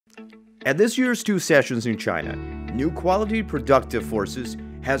At this year's two sessions in China, new quality productive forces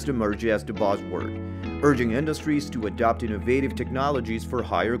has emerged as the buzzword, urging industries to adopt innovative technologies for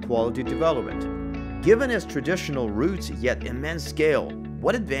higher quality development. Given its traditional roots yet immense scale,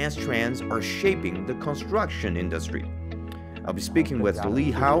 what advanced trends are shaping the construction industry? I'll be speaking with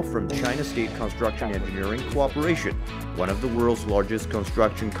Li Hao from China State Construction Engineering Cooperation, one of the world's largest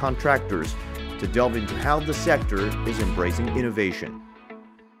construction contractors, to delve into how the sector is embracing innovation.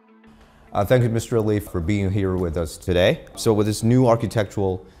 Thank you, Mr. Li, for being here with us today. So with this new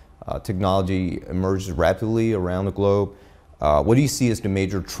architectural technology emerges rapidly around the globe, what do you see as the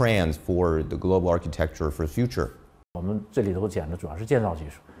major trends for the global architecture for the future? 我们这里头讲的主要是建造技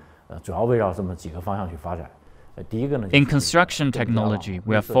术，主要围绕这么几个方向去发展。 In construction technology,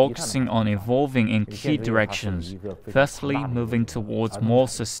 we are focusing on evolving in key directions. Firstly, moving towards more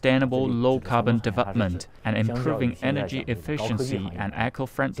sustainable, low-carbon development and improving energy efficiency and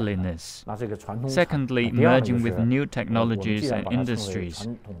eco-friendliness. Secondly, merging with new technologies and industries,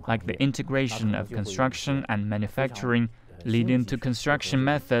 like the integration of construction and manufacturing, leading to construction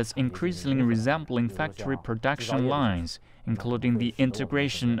methods increasingly resembling factory production lines, including the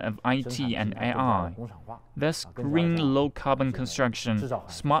integration of IT and AI. Thus, green low-carbon construction,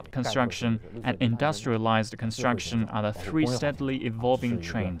 smart construction, and industrialized construction are the three steadily evolving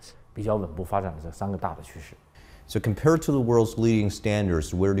trends. So compared to the world's leading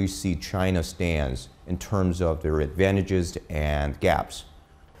standards, where do you see China stands in terms of their advantages and gaps?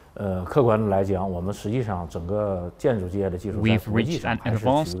 We've reached an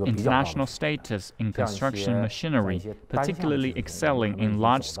advanced international status in construction machinery, particularly excelling in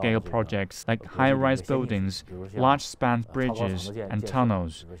large-scale projects like high-rise buildings, large-span bridges, and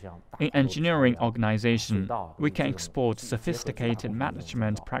tunnels. In engineering organization, we can export sophisticated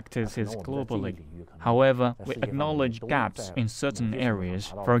management practices globally. However, we acknowledge gaps in certain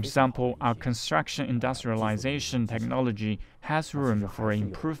areas. For example, our construction industrialization technology has room for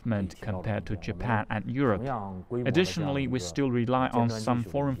improvement compared to Japan and Europe. Additionally, we still rely on some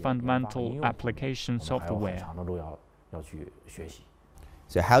foreign fundamental application software.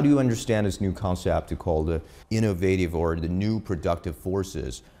 So how do you understand this new concept called the innovative or the new productive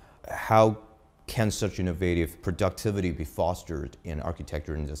forces? How can such innovative productivity be fostered in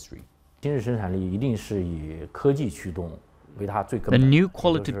architecture industry? The new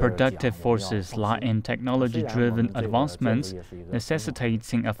quality productive forces lie in technology-driven advancements,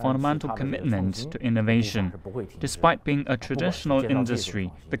 necessitating a fundamental commitment to innovation. Despite being a traditional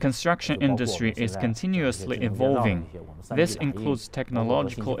industry, the construction industry is continuously evolving. This includes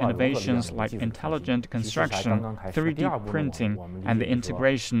technological innovations like intelligent construction, 3D printing, and the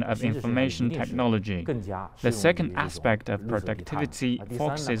integration of information technology. The second aspect of productivity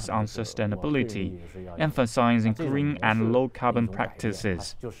focuses on sustainability, emphasizing green and low-carbon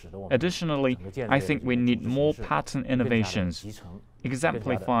practices. Additionally, I think we need more pattern innovations,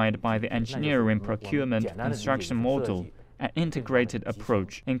 exemplified by the engineering procurement construction model, an integrated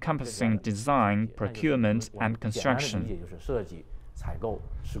approach encompassing design, procurement, and construction.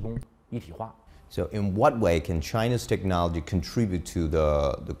 So in what way can China's technology contribute to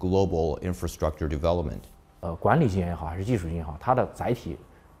the global infrastructure development? 管理性也好，还是技术性也好，它的载体，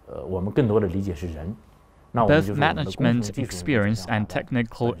我们更多的理解是人。 Both management experience and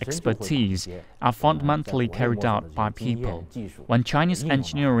technical expertise are fundamentally carried out by people. When Chinese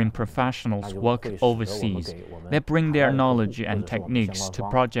engineering professionals work overseas, they bring their knowledge and techniques to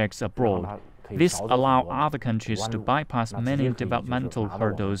projects abroad. This allows other countries to bypass many developmental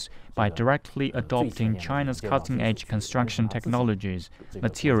hurdles by directly adopting China's cutting-edge construction technologies,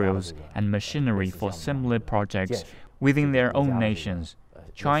 materials, and machinery for similar projects within their own nations.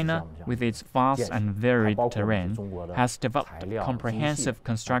 China, with its vast and varied terrain, has developed comprehensive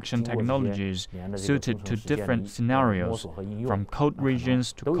construction technologies suited to different scenarios, from cold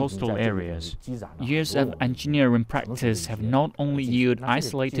regions to coastal areas. Years of engineering practice have not only yielded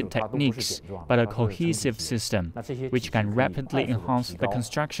isolated techniques, but a cohesive system, which can rapidly enhance the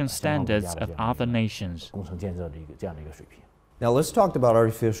construction standards of other nations. Now let's talk about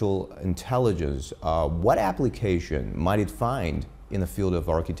artificial intelligence. What application might it find in the field of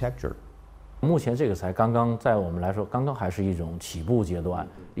architecture? 目前这个才刚刚在我们来说，刚刚还是一种起步阶段，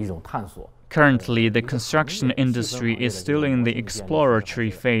一种探索。 Currently, the construction industry is still in the exploratory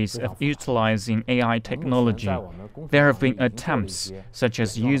phase of utilizing AI technology. There have been attempts, such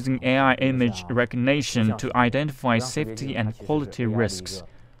as using AI image recognition to identify safety and quality risks.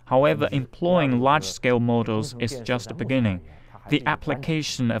 However, employing large-scale models is just the beginning. The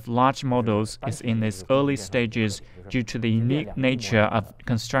application of large models is in its early stages due to the unique nature of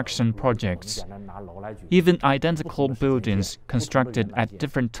construction projects. Even identical buildings constructed at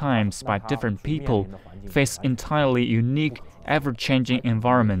different times by different people face entirely unique, ever-changing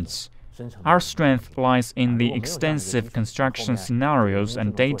environments. Our strength lies in the extensive construction scenarios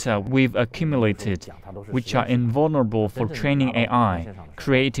and data we've accumulated, which are invulnerable for training AI,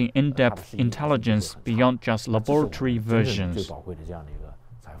 creating in-depth intelligence beyond just laboratory versions.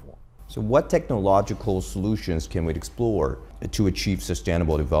 So what technological solutions can we explore to achieve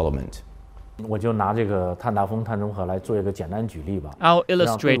sustainable development? I'll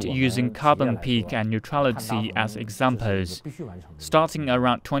illustrate using carbon peak and neutrality as examples. Starting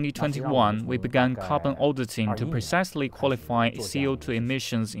around 2021, we began carbon auditing to precisely qualify CO2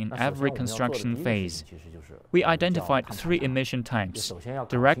 emissions in every construction phase. We identified 3 emission types: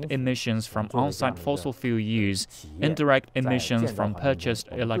 direct emissions from on-site fossil fuel use, indirect emissions from purchased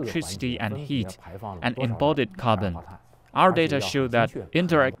electricity and heat, and embodied carbon. Our data show that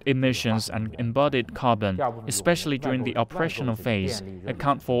indirect emissions and embodied carbon, especially during the operational phase,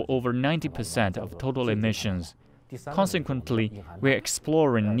 account for over 90% of total emissions. Consequently, we're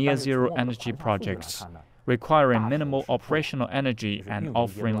exploring near-zero energy projects, requiring minimal operational energy and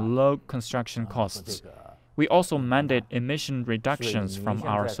offering low construction costs. We also mandate emission reductions from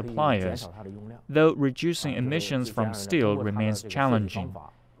our suppliers, though reducing emissions from steel remains challenging.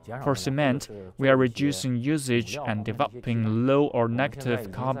 For cement, we are reducing usage and developing low or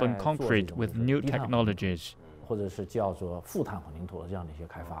negative carbon concrete with new technologies.